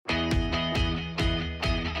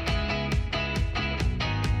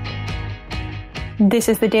This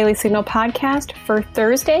is the Daily Signal podcast for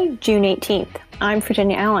Thursday, June 18th. I'm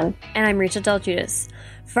Virginia Allen. And I'm Rachel Del Giudice.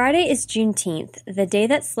 Friday is Juneteenth, the day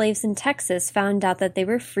that slaves in Texas found out that they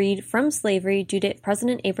were freed from slavery due to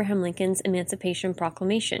President Abraham Lincoln's Emancipation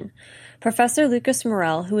Proclamation. Professor Lucas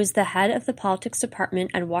Morell, who is the head of the politics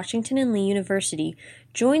department at Washington and Lee University,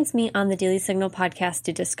 joins me on the Daily Signal podcast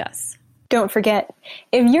to discuss. Don't forget,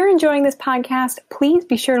 if you're enjoying this podcast, please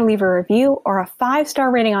be sure to leave a review or a 5-star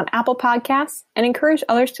rating on Apple Podcasts and encourage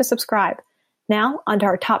others to subscribe. Now, onto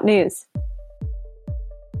our top news.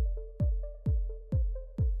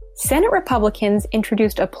 Senate Republicans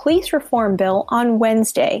introduced a police reform bill on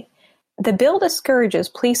Wednesday. The bill discourages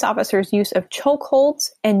police officers' use of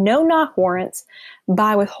chokeholds and no-knock warrants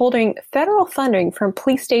by withholding federal funding from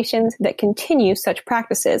police stations that continue such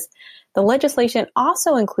practices. The legislation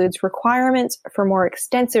also includes requirements for more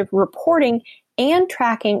extensive reporting and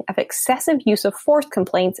tracking of excessive use of force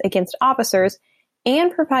complaints against officers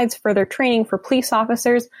and provides further training for police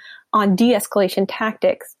officers on de-escalation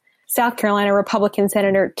tactics. South Carolina Republican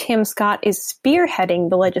Senator Tim Scott is spearheading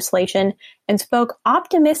the legislation and spoke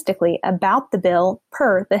optimistically about the bill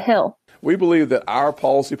per The Hill. We believe that our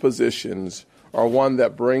policy positions are one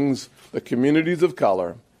that brings the communities of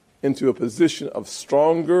color into a position of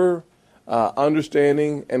stronger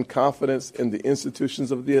understanding and confidence in the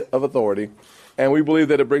institutions of authority. And we believe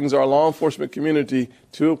that it brings our law enforcement community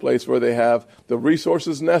to a place where they have the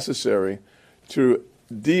resources necessary to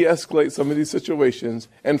de-escalate some of these situations.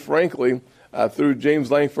 And frankly, through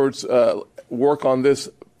James Langford's work on this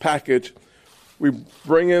package, we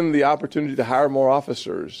bring in the opportunity to hire more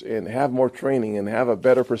officers and have more training and have a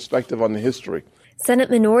better perspective on the history.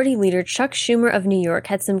 Senate Minority Leader Chuck Schumer of New York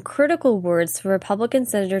had some critical words for Republican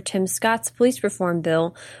Senator Tim Scott's police reform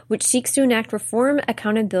bill, which seeks to enact reform,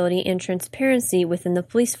 accountability, and transparency within the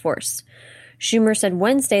police force. Schumer said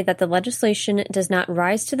Wednesday that the legislation does not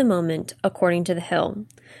rise to the moment, according to The Hill.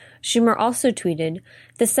 Schumer also tweeted,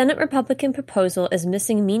 "The Senate Republican proposal is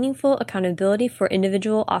missing meaningful accountability for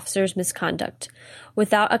individual officers' misconduct.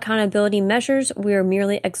 Without accountability measures, we are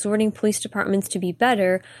merely exhorting police departments to be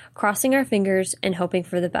better, crossing our fingers and hoping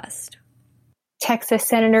for the best." Texas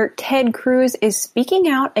Senator Ted Cruz is speaking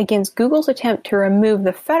out against Google's attempt to remove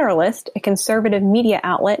The Federalist, a conservative media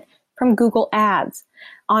outlet, from Google Ads.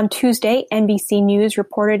 On Tuesday, NBC News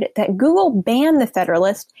reported that Google banned The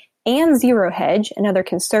Federalist and Zero Hedge, another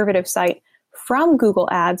conservative site, from Google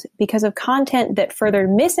Ads because of content that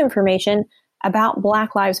furthered misinformation about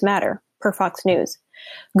Black Lives Matter, per Fox News.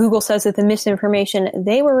 Google says that the misinformation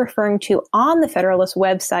they were referring to on the Federalist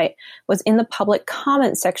website was in the public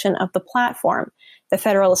comments section of the platform. The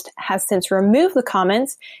Federalist has since removed the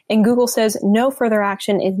comments, and Google says no further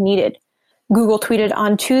action is needed. Google tweeted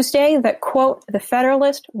on Tuesday that, quote, "The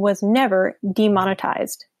Federalist was never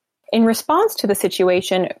demonetized." In response to the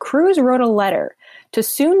situation, Cruz wrote a letter to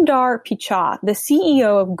Sundar Pichai, the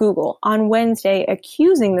CEO of Google, on Wednesday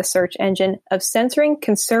accusing the search engine of censoring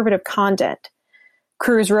conservative content.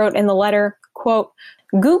 Cruz wrote in the letter, quote,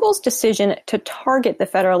 "Google's decision to target the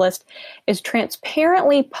Federalist is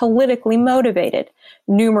transparently politically motivated.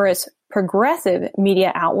 Numerous progressive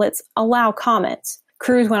media outlets allow comments."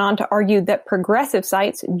 Cruz went on to argue that progressive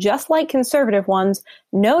sites, just like conservative ones,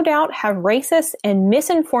 no doubt have racist and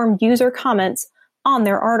misinformed user comments on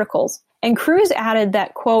their articles. And Cruz added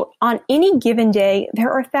that, quote, "On any given day,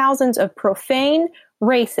 there are thousands of profane,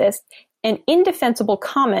 racist, and indefensible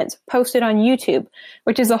comments posted on YouTube,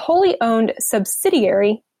 which is a wholly owned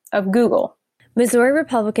subsidiary of Google." Missouri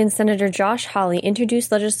Republican Senator Josh Hawley introduced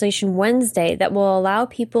legislation Wednesday that will allow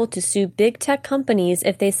people to sue big tech companies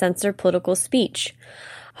if they censor political speech.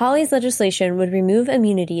 Hawley's legislation would remove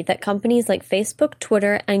immunity that companies like Facebook,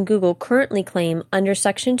 Twitter, and Google currently claim under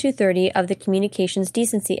Section 230 of the Communications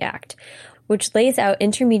Decency Act, which lays out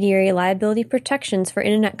intermediary liability protections for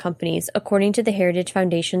internet companies, according to the Heritage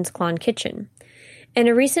Foundation's Klon Kitchen. In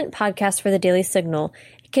a recent podcast for the Daily Signal,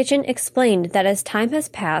 Kitchen explained that as time has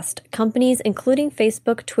passed, companies including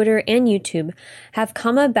Facebook, Twitter, and YouTube have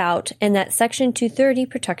come about and that Section 230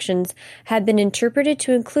 protections have been interpreted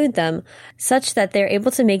to include them such that they're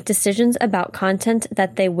able to make decisions about content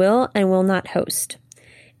that they will and will not host.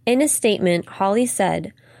 In a statement, Hawley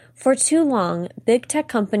said, "For too long, big tech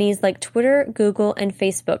companies like Twitter, Google, and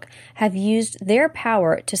Facebook have used their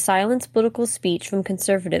power to silence political speech from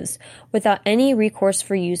conservatives without any recourse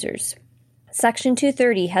for users. Section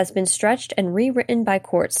 230 has been stretched and rewritten by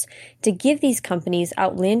courts to give these companies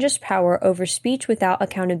outlandish power over speech without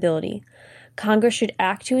accountability. Congress should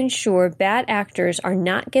act to ensure bad actors are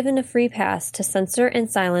not given a free pass to censor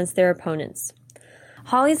and silence their opponents."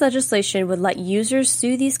 Hawley's legislation would let users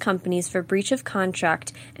sue these companies for breach of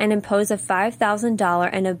contract and impose a $5,000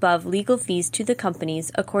 and above legal fees to the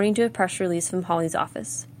companies, according to a press release from Hawley's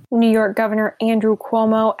office. New York Governor Andrew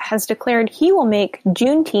Cuomo has declared he will make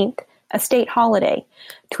Juneteenth a state holiday,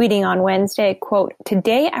 tweeting on Wednesday, quote,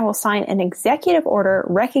 "Today I will sign an executive order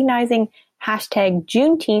recognizing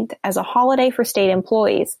 #Juneteenth as a holiday for state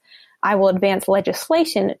employees. I will advance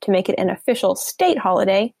legislation to make it an official state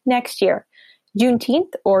holiday next year."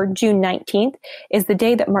 Juneteenth, or June 19th, is the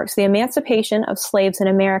day that marks the emancipation of slaves in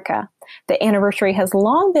America. The anniversary has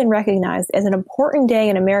long been recognized as an important day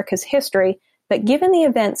in America's history, but given the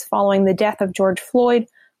events following the death of George Floyd,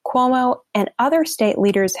 Cuomo and other state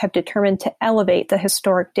leaders have determined to elevate the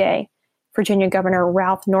historic day. Virginia Governor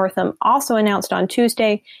Ralph Northam also announced on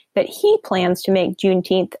Tuesday that he plans to make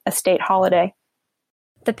Juneteenth a state holiday.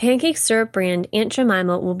 The pancake syrup brand Aunt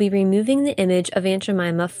Jemima will be removing the image of Aunt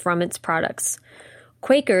Jemima from its products.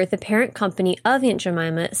 Quaker, the parent company of Aunt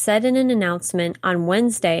Jemima, said in an announcement on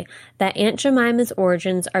Wednesday that Aunt Jemima's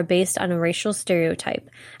origins are based on a racial stereotype,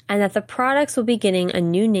 and that the products will be getting a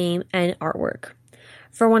new name and artwork.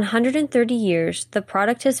 For 130 years, the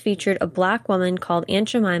product has featured a black woman called Aunt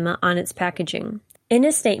Jemima on its packaging. In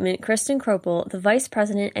a statement, Kristen Kropel, the Vice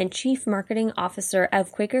President and Chief Marketing Officer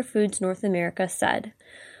of Quaker Foods North America, said,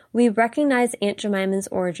 "We recognize Aunt Jemima's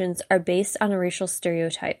origins are based on a racial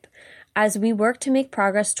stereotype. As we work to make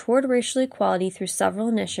progress toward racial equality through several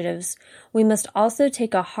initiatives, we must also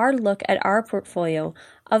take a hard look at our portfolio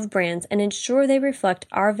of brands and ensure they reflect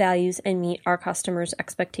our values and meet our customers'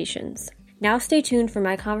 expectations." Now stay tuned for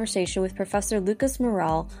my conversation with Professor Lucas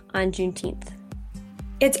Morel on Juneteenth.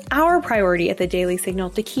 It's our priority at the Daily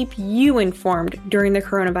Signal to keep you informed during the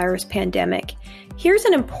coronavirus pandemic. Here's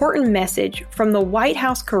an important message from the White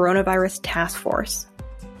House Coronavirus Task Force.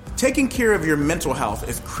 Taking care of your mental health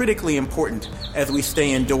is critically important as we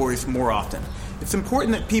stay indoors more often. It's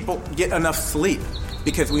important that people get enough sleep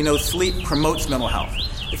because we know sleep promotes mental health.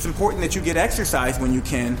 It's important that you get exercise when you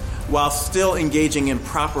can while still engaging in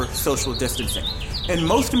proper social distancing. And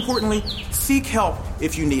most importantly, seek help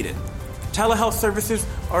if you need it. Telehealth services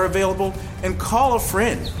are available, and call a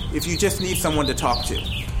friend if you just need someone to talk to.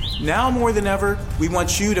 Now more than ever, we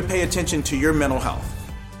want you to pay attention to your mental health.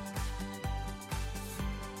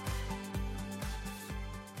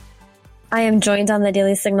 I am joined on the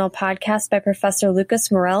Daily Signal podcast by Professor Lucas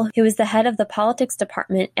Morel, who is the head of the politics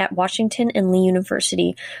department at Washington and Lee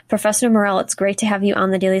University. Professor Morel, it's great to have you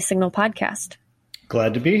on the Daily Signal podcast.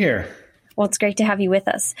 Glad to be here. Well, it's great to have you with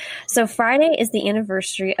us. So Friday is the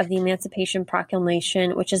anniversary of the Emancipation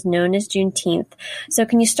Proclamation, which is known as Juneteenth. So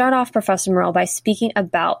can you start off, Professor Morel, by speaking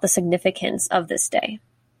about the significance of this day?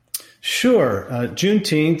 Sure.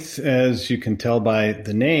 Juneteenth, as you can tell by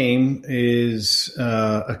the name, is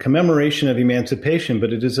a commemoration of emancipation,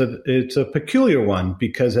 but it's a peculiar one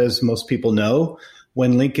because, as most people know,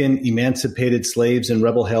 when Lincoln emancipated slaves in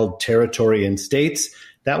rebel-held territory and states,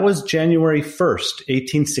 that was January 1st,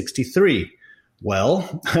 1863.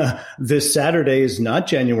 Well, this Saturday is not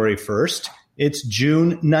January 1st, it's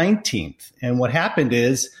June 19th. And what happened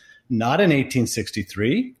is, not in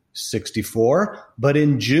 1863, 64, but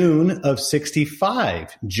in June of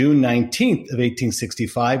 65, June 19th of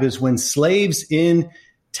 1865 is when slaves in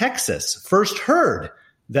Texas first heard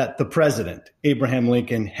that the president, Abraham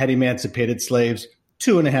Lincoln, had emancipated slaves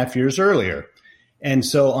 2.5 years earlier. And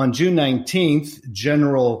so on June 19th,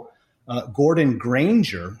 General Gordon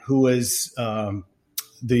Granger, who was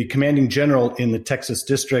the commanding general in the Texas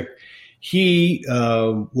district, he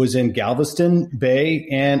was in Galveston Bay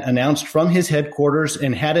and announced from his headquarters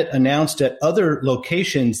and had it announced at other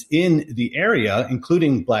locations in the area,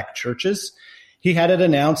 including black churches. He had it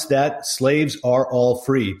announced that slaves are all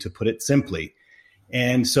free, to put it simply.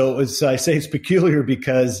 And so as I say, it's peculiar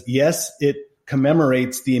because, yes, it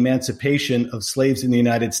commemorates the emancipation of slaves in the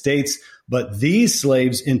United States, but these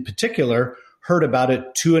slaves in particular heard about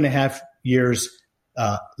it 2.5 years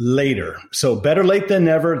later. So better late than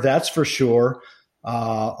never, that's for sure.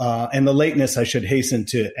 And the lateness, I should hasten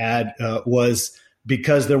to add, was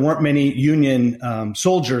because there weren't many Union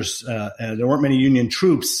soldiers, there weren't many Union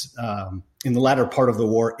troops in the latter part of the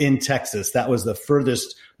war in Texas. That was the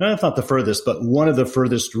furthest, no, not the furthest, but one of the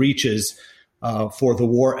furthest reaches for the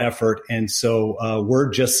war effort. And so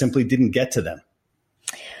word just simply didn't get to them.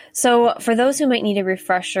 So for those who might need a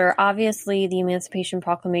refresher, obviously the Emancipation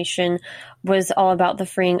Proclamation was all about the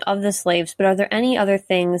freeing of the slaves, but are there any other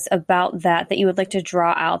things about that you would like to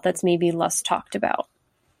draw out that's maybe less talked about?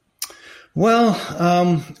 Well,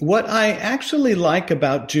 what I actually like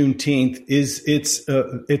about Juneteenth is it's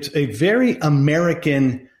a very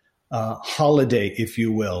American holiday, if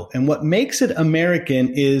you will. And what makes it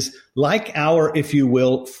American is like our, if you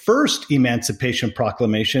will, first Emancipation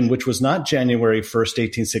Proclamation, which was not January 1st,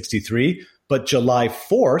 1863, but July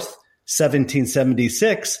 4th,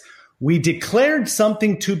 1776, we declared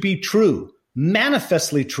something to be true,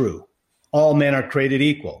 manifestly true. All men are created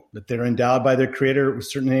equal, that they're endowed by their Creator with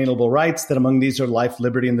certain inalienable rights, that among these are life,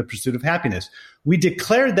 liberty, and the pursuit of happiness. We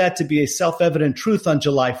declared that to be a self-evident truth on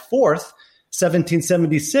July 4th,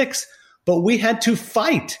 1776, but we had to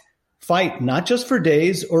fight not just for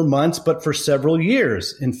days or months, but for several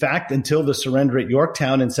years. In fact, until the surrender at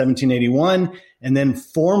Yorktown in 1781, and then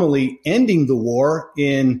formally ending the war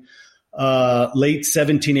in late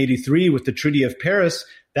 1783 with the Treaty of Paris.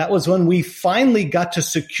 That was when we finally got to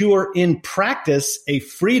secure in practice a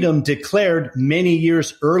freedom declared many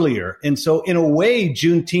years earlier. And so in a way,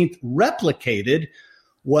 Juneteenth replicated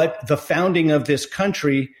what the founding of this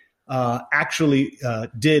country actually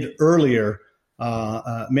did earlier,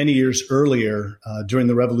 many years earlier during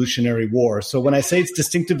the Revolutionary War. So when I say it's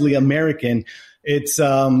distinctively American, it's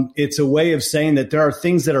a way of saying that there are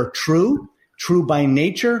things that are true by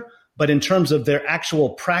nature, but in terms of their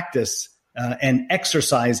actual practice, and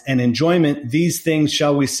exercise and enjoyment, these things,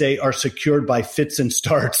 shall we say, are secured by fits and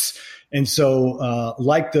starts. And so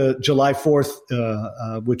like the July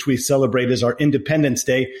 4th, which we celebrate as our Independence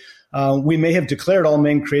Day, we may have declared all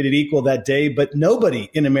men created equal that day, but nobody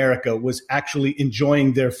in America was actually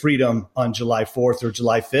enjoying their freedom on July 4th or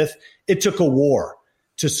July 5th. It took a war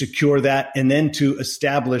to secure that and then to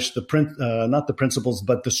establish not the principles,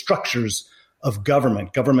 but the structures of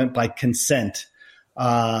government by consent.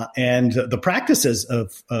 And the practices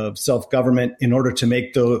of self-government in order to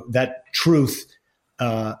make that truth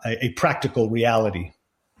a practical reality.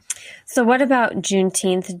 So what about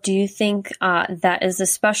Juneteenth? Do you think that is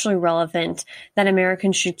especially relevant that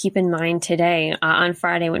Americans should keep in mind today on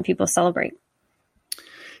Friday when people celebrate?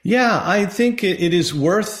 Yeah, I think it is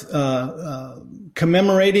worth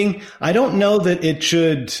commemorating. I don't know that it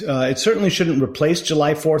certainly shouldn't replace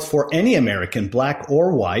July 4th for any American, black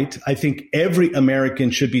or white. I think every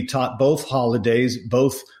American should be taught both holidays,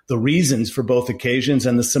 both the reasons for both occasions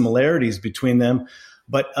and the similarities between them.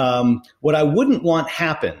 But what I wouldn't want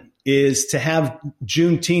happen is to have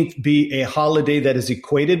Juneteenth be a holiday that is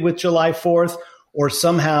equated with July 4th or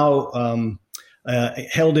somehow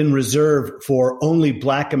held in reserve for only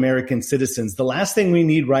Black American citizens. The last thing we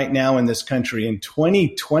need right now in this country in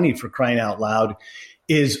 2020, for crying out loud,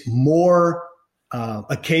 is more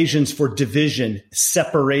occasions for division,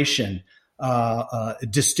 separation,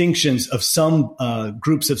 distinctions of some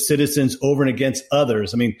groups of citizens over and against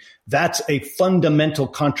others. I mean, that's a fundamental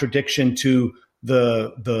contradiction to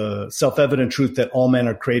the self-evident truth that all men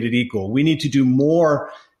are created equal. We need to do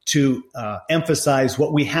more to emphasize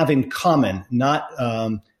what we have in common, not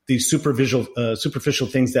these superficial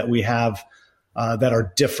things that we have that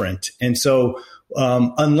are different. And so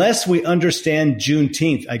unless we understand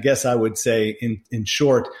Juneteenth, I guess I would say in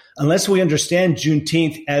short, unless we understand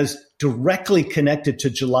Juneteenth as directly connected to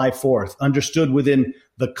July 4th, understood within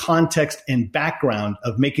the context and background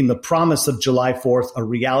of making the promise of July 4th a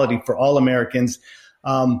reality for all Americans,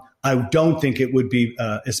 I don't think it would be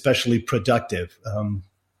especially productive.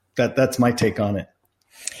 That's my take on it.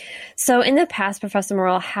 So in the past, Professor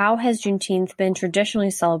Morrell, how has Juneteenth been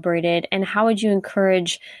traditionally celebrated, and how would you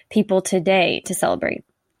encourage people today to celebrate?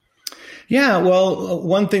 Yeah, well,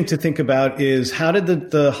 one thing to think about is how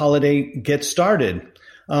did the holiday get started?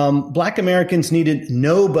 Black Americans needed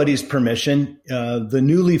nobody's permission. The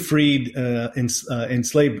newly freed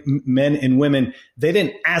enslaved men and women, they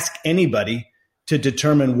didn't ask anybody to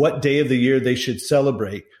determine what day of the year they should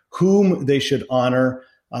celebrate, whom they should honor,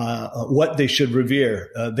 what they should revere.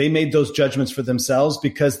 They made those judgments for themselves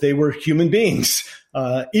because they were human beings,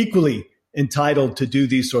 equally entitled to do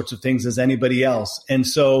these sorts of things as anybody else. And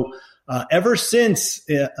so ever since,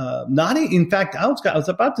 in fact, I was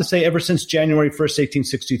about to say ever since January 1st,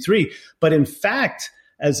 1863, but in fact,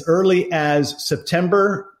 as early as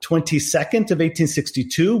September 22nd of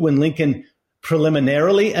 1862, when Lincoln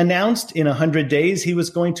preliminarily announced in 100 days he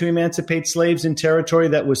was going to emancipate slaves in territory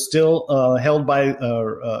that was still held by,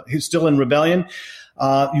 still in rebellion.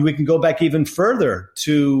 We can go back even further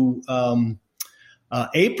to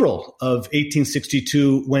April of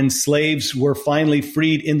 1862, when slaves were finally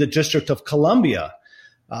freed in the District of Columbia.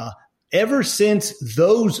 Ever since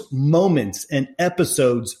those moments and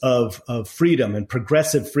episodes of freedom and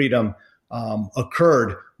progressive freedom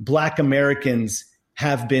occurred, Black Americans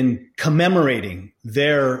have been commemorating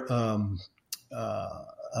their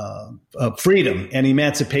freedom and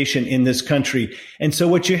emancipation in this country. And so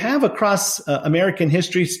what you have across American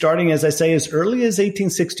history, starting, as I say, as early as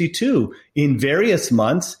 1862 in various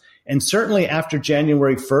months, and certainly after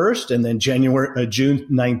January 1st and then June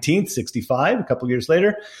 19th, 65, a couple of years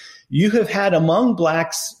later, you have had among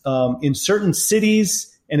blacks in certain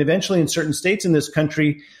cities and eventually in certain states in this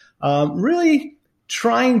country really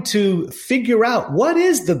trying to figure out what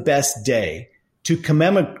is the best day to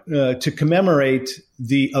commemorate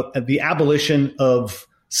the abolition of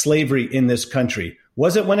slavery in this country.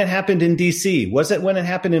 Was it when it happened in D.C.? Was it when it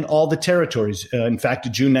happened in all the territories? In fact,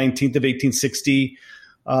 June 19th of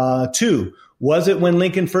 1862. Was it when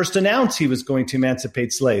Lincoln first announced he was going to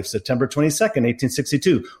emancipate slaves, September 22nd,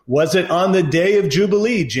 1862? Was it on the day of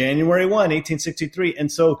Jubilee, January 1, 1863?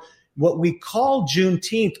 And so what we call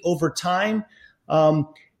Juneteenth over time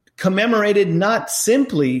commemorated not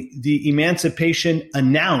simply the emancipation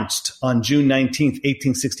announced on June 19th,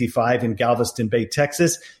 1865 in Galveston Bay,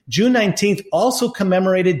 Texas. June 19th also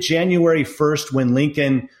commemorated January 1st when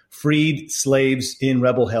Lincoln freed slaves in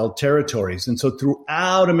rebel-held territories. And so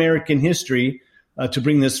throughout American history, to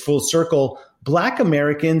bring this full circle, Black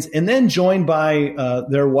Americans, and then joined by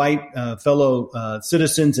their white fellow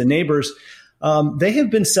citizens and neighbors, they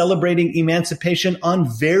have been celebrating emancipation on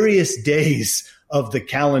various days of the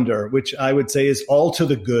calendar, which I would say is all to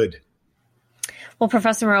the good. Well,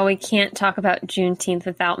 Professor Morrell, we can't talk about Juneteenth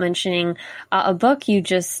without mentioning a book you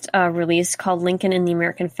just released called Lincoln and the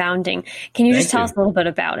American Founding. Can you tell us a little bit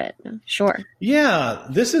about it? Sure. Yeah,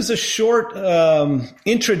 this is a short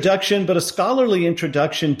introduction, but a scholarly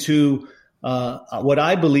introduction to what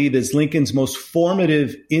I believe is Lincoln's most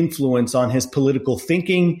formative influence on his political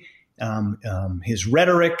thinking, his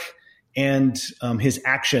rhetoric, and his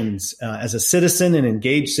actions as a citizen, an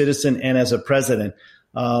engaged citizen, and as a president.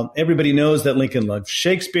 Everybody knows that Lincoln loved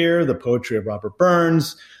Shakespeare, the poetry of Robert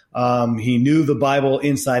Burns. He knew the Bible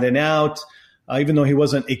inside and out. Even though he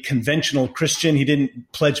wasn't a conventional Christian, he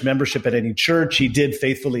didn't pledge membership at any church. He did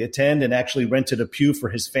faithfully attend and actually rented a pew for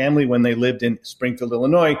his family when they lived in Springfield,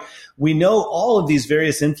 Illinois. We know all of these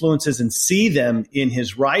various influences and see them in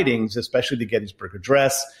his writings, especially the Gettysburg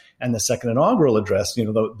Address and the Second Inaugural Address,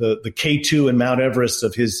 the K2 and Mount Everest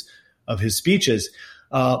of his speeches.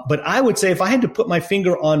 But I would say if I had to put my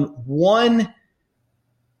finger on one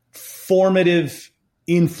formative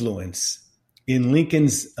influence in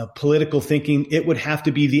Lincoln's political thinking, it would have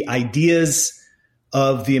to be the ideas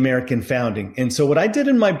of the American founding. And so what I did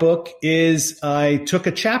in my book is I took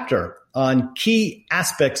a chapter on key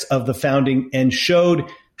aspects of the founding and showed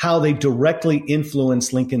how they directly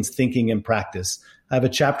influenced Lincoln's thinking and practice. I have a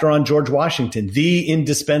chapter on George Washington, the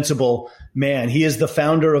indispensable man. He is the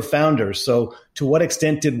founder of founders. So to what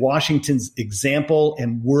extent did Washington's example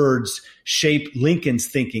and words shape Lincoln's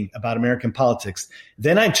thinking about American politics?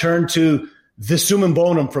 Then I turned to the summum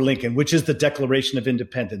bonum for Lincoln, which is the Declaration of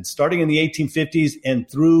Independence. Starting in the 1850s and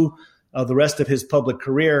through the rest of his public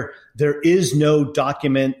career, there is no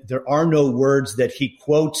document, there are no words that he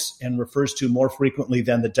quotes and refers to more frequently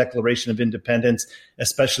than the Declaration of Independence,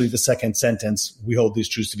 especially the second sentence, we hold these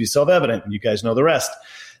truths to be self-evident, and you guys know the rest.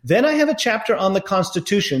 Then I have a chapter on the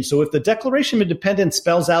Constitution. So if the Declaration of Independence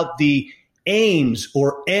spells out the aims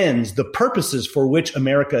or ends, the purposes for which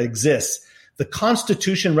America exists, the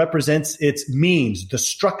Constitution represents its means, the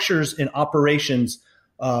structures and operations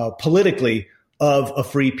politically of a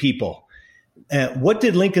free people. What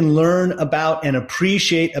did Lincoln learn about and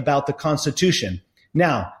appreciate about the Constitution?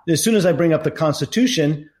 Now, as soon as I bring up the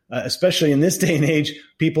Constitution, especially in this day and age,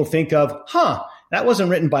 people think of, that wasn't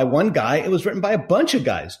written by one guy. It was written by a bunch of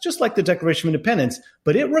guys, just like the Declaration of Independence.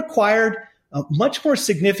 But it required much more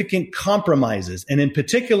significant compromises, and in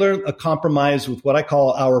particular, a compromise with what I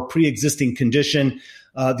call our pre-existing condition,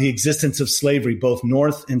 the existence of slavery, both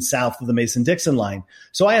north and south of the Mason-Dixon line.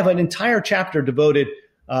 So I have an entire chapter devoted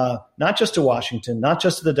not just to Washington, not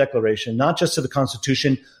just to the Declaration, not just to the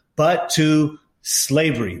Constitution, but to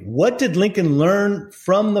slavery. What did Lincoln learn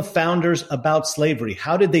from the founders about slavery?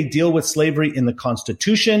 How did they deal with slavery in the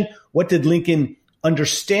Constitution? What did Lincoln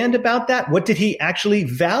understand about that? What did he actually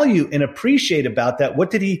value and appreciate about that?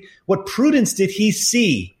 What prudence did he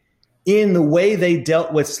see in the way they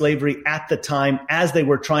dealt with slavery at the time as they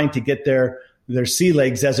were trying to get their sea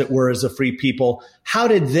legs, as it were, as a free people? How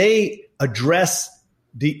did they address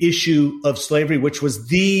the issue of slavery, which was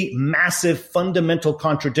the massive fundamental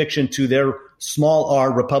contradiction to their small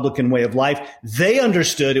r Republican way of life? They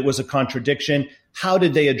understood it was a contradiction. How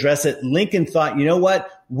did they address it? Lincoln thought, you know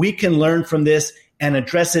what? We can learn from this and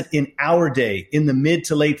address it in our day, in the mid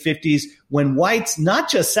to late 50s, when whites,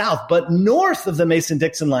 not just south, but north of the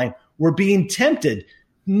Mason-Dixon line, were being tempted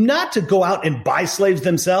not to go out and buy slaves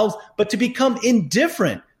themselves, but to become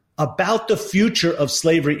indifferent about the future of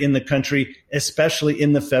slavery in the country, especially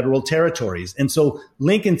in the federal territories. And so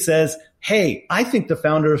Lincoln says, hey, I think the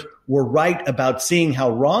founders were right about seeing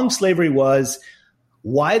how wrong slavery was,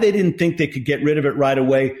 why they didn't think they could get rid of it right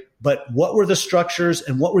away, but what were the structures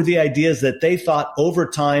and what were the ideas that they thought over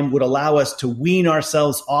time would allow us to wean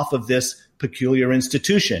ourselves off of this peculiar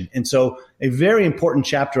institution. And so a very important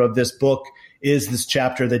chapter of this book is this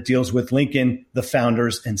chapter that deals with Lincoln, the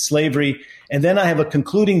founders, and slavery. And then I have a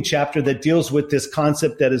concluding chapter that deals with this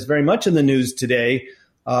concept that is very much in the news today,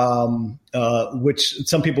 which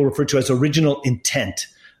some people refer to as original intent.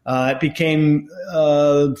 It became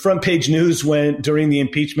front page news during the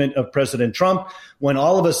impeachment of President Trump, when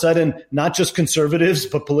all of a sudden, not just conservatives,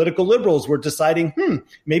 but political liberals were deciding,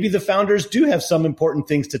 maybe the founders do have some important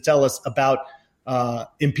things to tell us about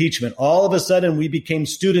impeachment. All of a sudden, we became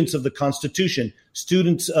students of the Constitution,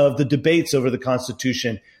 students of the debates over the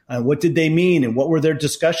Constitution. What did they mean, and what were their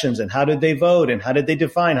discussions, and how did they vote, and how did they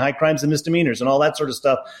define high crimes and misdemeanors, and all that sort of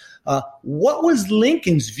stuff. What was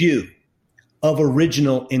Lincoln's view of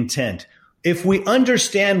original intent? If we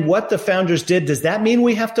understand what the founders did, does that mean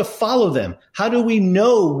we have to follow them? How do we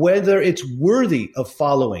know whether it's worthy of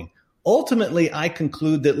following? Ultimately, I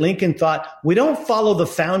conclude that Lincoln thought we don't follow the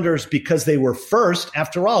founders because they were first.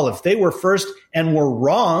 After all, if they were first and were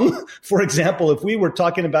wrong, for example, if we were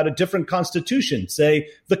talking about a different constitution, say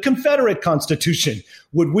the Confederate Constitution,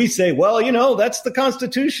 would we say, well, that's the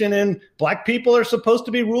Constitution and black people are supposed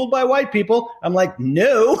to be ruled by white people? I'm like,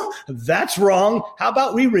 no, that's wrong. How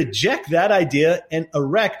about we reject that idea and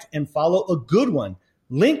erect and follow a good one?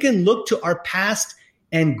 Lincoln looked to our past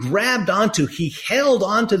and he held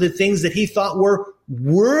onto the things that he thought were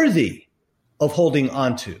worthy of holding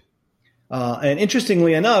onto. And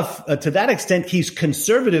interestingly enough, to that extent, he's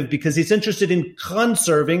conservative because he's interested in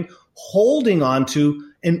conserving, holding onto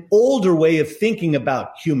an older way of thinking about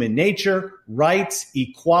human nature, rights,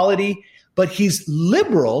 equality. But he's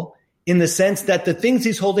liberal in the sense that the things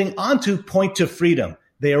he's holding onto point to freedom.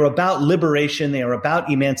 They are about liberation. They are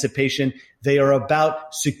about emancipation. They are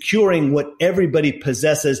about securing what everybody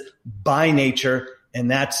possesses by nature, and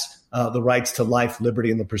that's the rights to life,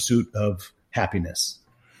 liberty, and the pursuit of happiness.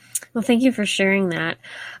 Well, thank you for sharing that.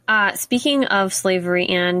 Speaking of slavery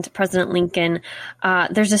and President Lincoln,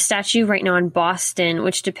 there's a statue right now in Boston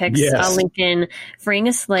which depicts Lincoln freeing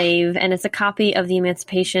a slave, and it's a copy of the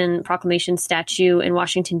Emancipation Proclamation statue in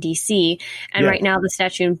Washington, D.C. And right now the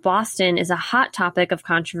statue in Boston is a hot topic of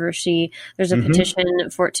controversy. There's a petition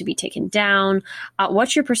for it to be taken down.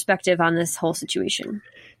 What's your perspective on this whole situation?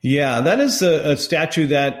 Yeah, that is a statue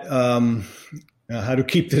that how to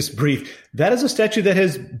keep this brief. That is a statue that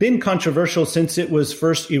has been controversial since it was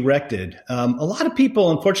first erected. A lot of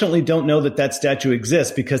people, unfortunately, don't know that statue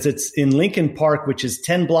exists because it's in Lincoln Park, which is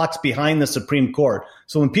 10 blocks behind the Supreme Court.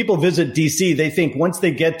 So when people visit D.C., they think once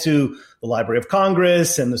they get to the Library of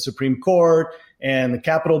Congress and the Supreme Court and the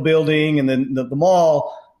Capitol building and then the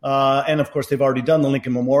mall, and of course, they've already done the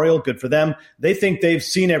Lincoln Memorial. Good for them. They think they've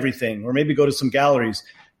seen everything, or maybe go to some galleries.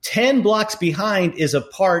 10 blocks behind is a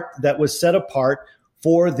part that was set apart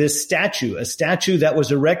for this statue, a statue that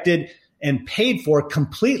was erected and paid for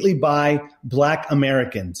completely by Black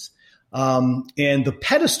Americans. And the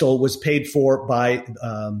pedestal was paid for by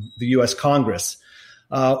the U.S. Congress.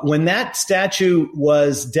 When that statue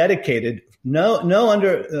was dedicated, the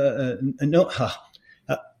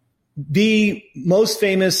most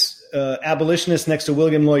famous abolitionist next to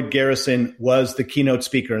William Lloyd Garrison was the keynote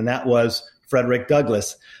speaker, and that was Frederick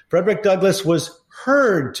Douglass. Frederick Douglass was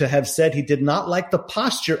heard to have said he did not like the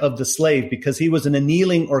posture of the slave because he was in a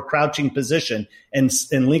kneeling or crouching position. And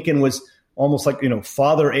Lincoln was almost like,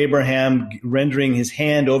 Father Abraham rendering his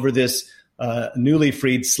hand over this newly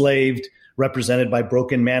freed slave represented by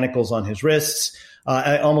broken manacles on his wrists,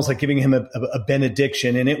 almost like giving him a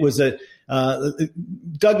benediction. And it was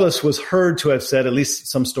Douglass was heard to have said, at least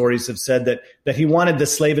some stories have said, that he wanted the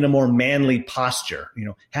slave in a more manly posture,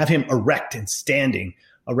 have him erect and standing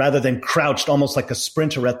rather than crouched, almost like a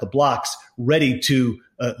sprinter at the blocks, ready to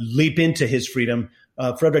leap into his freedom.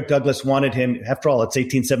 Frederick Douglass wanted him, after all, it's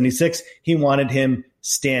 1876, he wanted him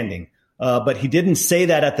standing. But he didn't say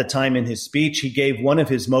that at the time in his speech. He gave one of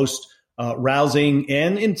his most rousing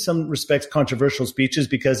and in some respects controversial speeches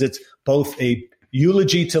because it's both a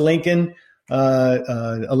eulogy to Lincoln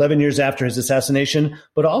 11 years after his assassination,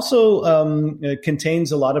 but also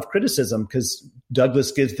contains a lot of criticism because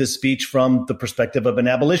Douglass gives this speech from the perspective of an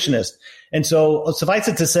abolitionist. And so suffice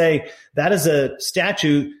it to say, that is a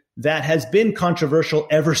statue that has been controversial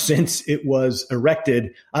ever since it was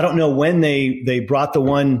erected. I don't know when they brought the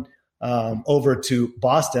one over to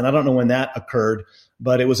Boston. I don't know when that occurred,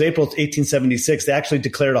 but it was April 1876. They actually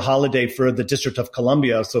declared a holiday for the District of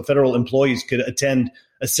Columbia, so federal employees could attend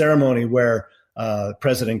a ceremony where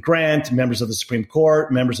President Grant, members of the Supreme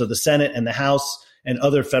Court, members of the Senate and the House, and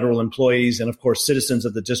other federal employees, and of course citizens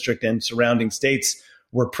of the district and surrounding states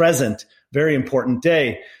were present. Very important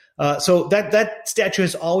day. So that statue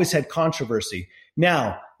has always had controversy.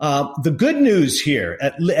 Now, the good news here,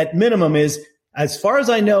 at minimum, is as far as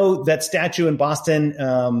I know, that statue in Boston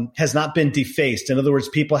has not been defaced. In other words,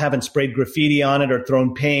 people haven't sprayed graffiti on it or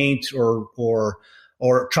thrown paint or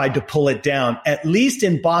tried to pull it down. At least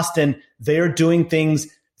in Boston, they're doing things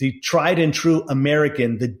the tried and true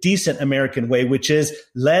American, the decent American way, which is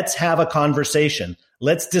let's have a conversation.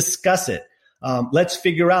 Let's discuss it. Let's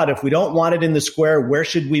figure out if we don't want it in the square, where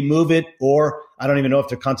should we move it? Or I don't even know if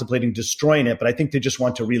they're contemplating destroying it, but I think they just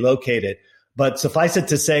want to relocate it. But suffice it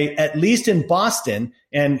to say, at least in Boston,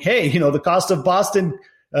 and hey, the cost of Boston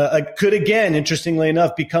could again, interestingly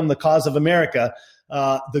enough, become the cause of America.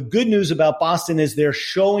 The good news about Boston is they're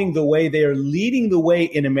showing the way, they are leading the way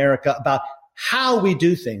in America about how we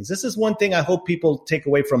do things. This is one thing I hope people take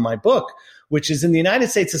away from my book, which is in the United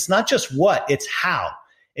States, it's not just what, it's how.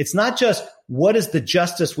 It's not just what is the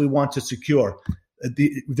justice we want to secure.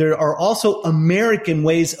 There are also American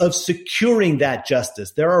ways of securing that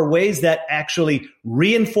justice. There are ways that actually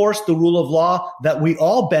reinforce the rule of law that we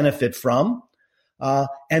all benefit from.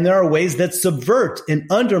 And there are ways that subvert and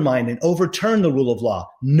undermine and overturn the rule of law.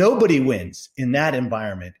 Nobody wins in that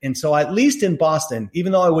environment. And so at least in Boston,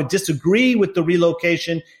 even though I would disagree with the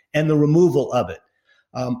relocation and the removal of it,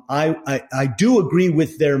 I do agree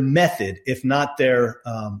with their method, if not their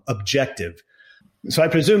objective. So I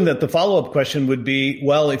presume that the follow-up question would be,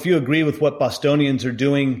 well, if you agree with what Bostonians are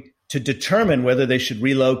doing to determine whether they should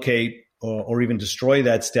relocate or even destroy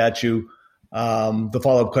that statue, the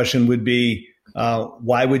follow-up question would be,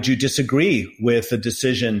 why would you disagree with the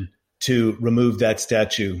decision to remove that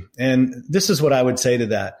statue? And this is what I would say to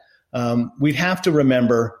that. We'd have to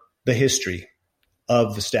remember the history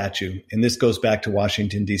of the statue. And this goes back to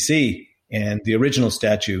Washington, D.C. And the original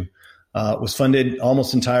statue was funded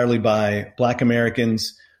almost entirely by Black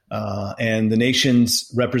Americans, and the nation's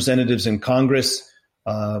representatives in Congress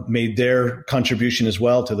made their contribution as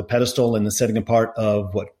well to the pedestal and the setting apart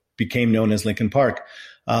of what became known as Lincoln Park.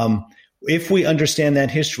 If we understand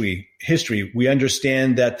that history, we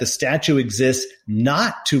understand that the statue exists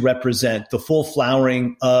not to represent the full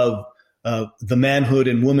flowering of the manhood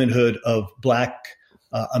and womanhood of Black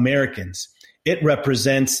Americans. It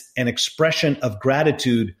represents an expression of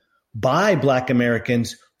gratitude by Black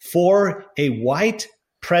Americans for a white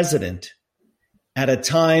president at a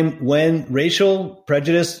time when racial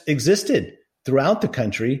prejudice existed throughout the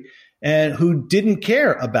country, and who didn't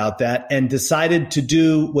care about that and decided to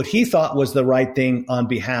do what he thought was the right thing on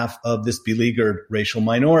behalf of this beleaguered racial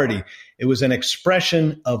minority. It was an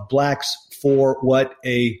expression of Blacks for what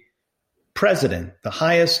a president, the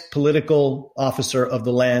highest political officer of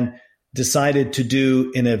the land, decided to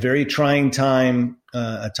do in a very trying time,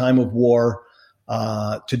 a time of war,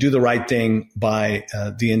 to do the right thing by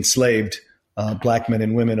the enslaved Black men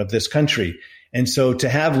and women of this country. And so to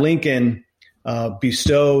have Lincoln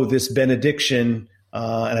bestow this benediction,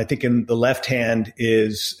 and I think in the left hand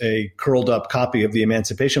is a curled up copy of the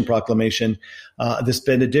Emancipation Proclamation, this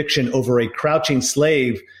benediction over a crouching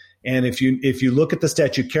slave. And if you look at the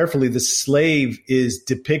statue carefully, the slave is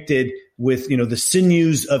depicted with, the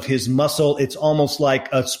sinews of his muscle. It's almost like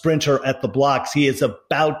a sprinter at the blocks. He is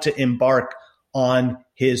about to embark on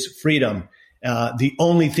his freedom. The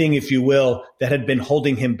only thing, if you will, that had been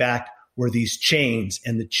holding him back were these chains,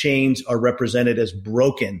 and the chains are represented as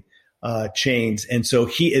broken chains. And so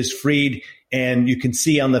he is freed, and you can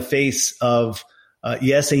see on the face of, a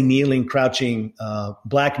kneeling, crouching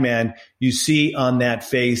Black man, you see on that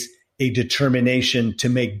face a determination to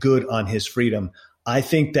make good on his freedom. I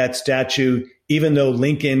think that statue, even though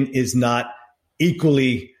Lincoln is not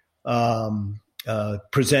equally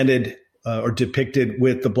presented or depicted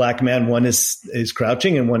with the Black man, one is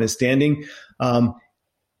crouching and one is standing,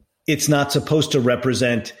 it's not supposed to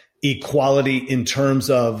represent equality in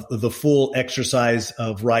terms of the full exercise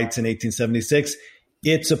of rights in 1876.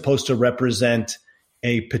 It's supposed to represent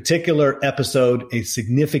a particular episode, a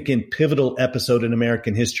significant pivotal episode in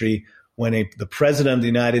American history, when the president of the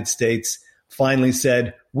United States finally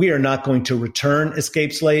said, we are not going to return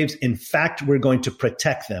escaped slaves. In fact, we're going to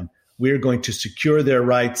protect them. We're going to secure their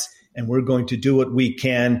rights, and we're going to do what we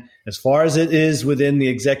can as far as it is within the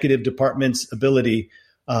executive department's ability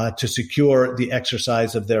to secure the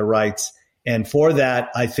exercise of their rights. And for that,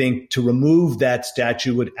 I think to remove that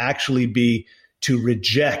statue would actually be to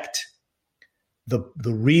reject the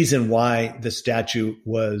reason why the statue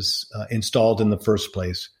was installed in the first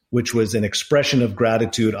place, which was an expression of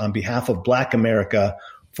gratitude on behalf of Black America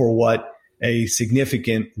for what a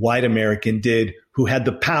significant white American did who had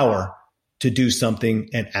the power to do something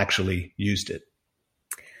and actually used it.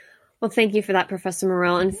 Well, thank you for that, Professor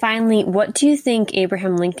Morell. And finally, what do you think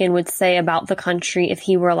Abraham Lincoln would say about the country if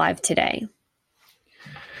he were alive today?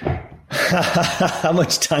 How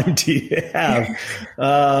much time do you have?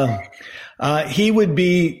 He would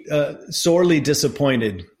be sorely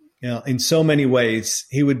disappointed, in so many ways.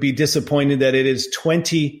 He would be disappointed that it is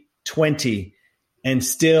 2020 and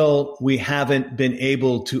still we haven't been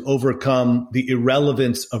able to overcome the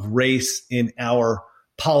irrelevance of race in our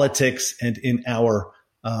politics and in our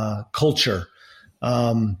culture.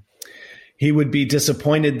 He would be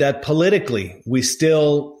disappointed that politically we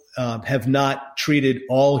still have not treated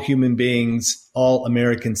all human beings, all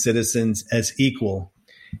American citizens, as equal.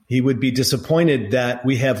 He would be disappointed that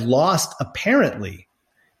we have lost, apparently,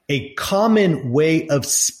 a common way of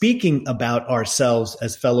speaking about ourselves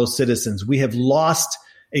as fellow citizens. We have lost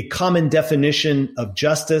a common definition of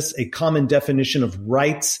justice, a common definition of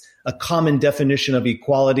rights, a common definition of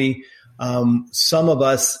equality. Some of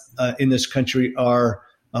us in this country are,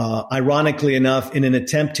 ironically enough, in an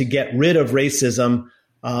attempt to get rid of racism,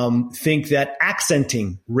 think that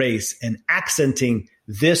accenting race and accenting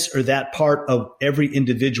this or that part of every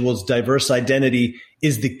individual's diverse identity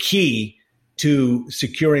is the key to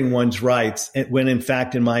securing one's rights, when in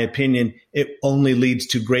fact, in my opinion, it only leads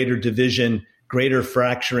to greater division, greater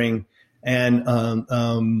fracturing, and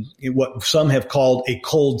what some have called a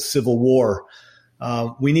cold civil war.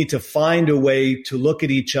 We need to find a way to look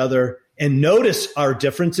at each other and notice our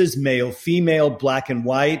differences, male, female, Black and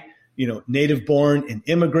white, native born and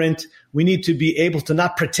immigrant. We need to be able to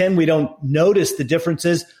not pretend we don't notice the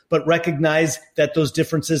differences, but recognize that those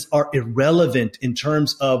differences are irrelevant in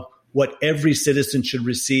terms of what every citizen should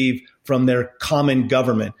receive from their common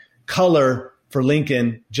government. Color for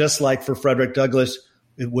Lincoln, just like for Frederick Douglass,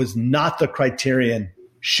 it was not the criterion,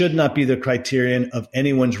 should not be the criterion of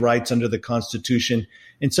anyone's rights under the Constitution.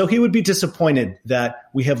 And so he would be disappointed that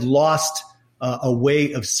we have lost a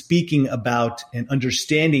way of speaking about and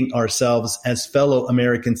understanding ourselves as fellow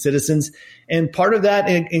American citizens. And part of that,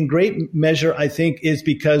 in great measure, I think, is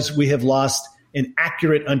because we have lost an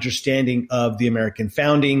accurate understanding of the American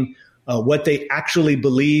founding, what they actually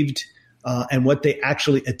believed, and what they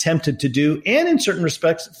actually attempted to do, and in certain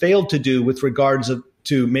respects failed to do with regards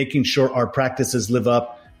to making sure our practices live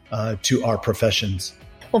up to our professions.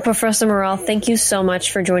 Well, Professor Morell, thank you so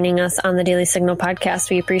much for joining us on the Daily Signal podcast.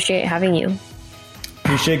 We appreciate having you.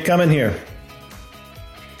 Appreciate coming here.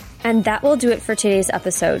 And that will do it for today's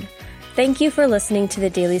episode. Thank you for listening to the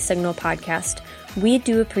Daily Signal podcast. We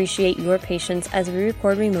do appreciate your patience as we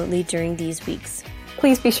record remotely during these weeks.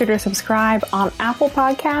 Please be sure to subscribe on Apple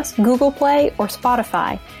Podcasts, Google Play, or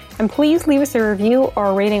Spotify. And please leave us a review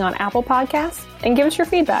or a rating on Apple Podcasts and give us your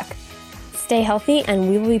feedback. Stay healthy, and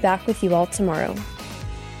we will be back with you all tomorrow.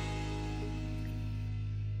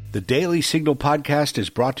 The Daily Signal podcast is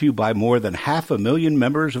brought to you by more than 500,000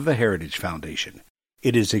 members of the Heritage Foundation.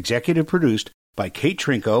 It is executive produced by Kate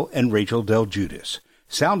Trinko and Rachel Del Giudice.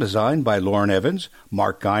 Sound design by Lauren Evans,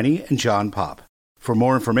 Mark Guiney, and John Popp. For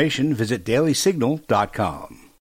more information, visit dailysignal.com.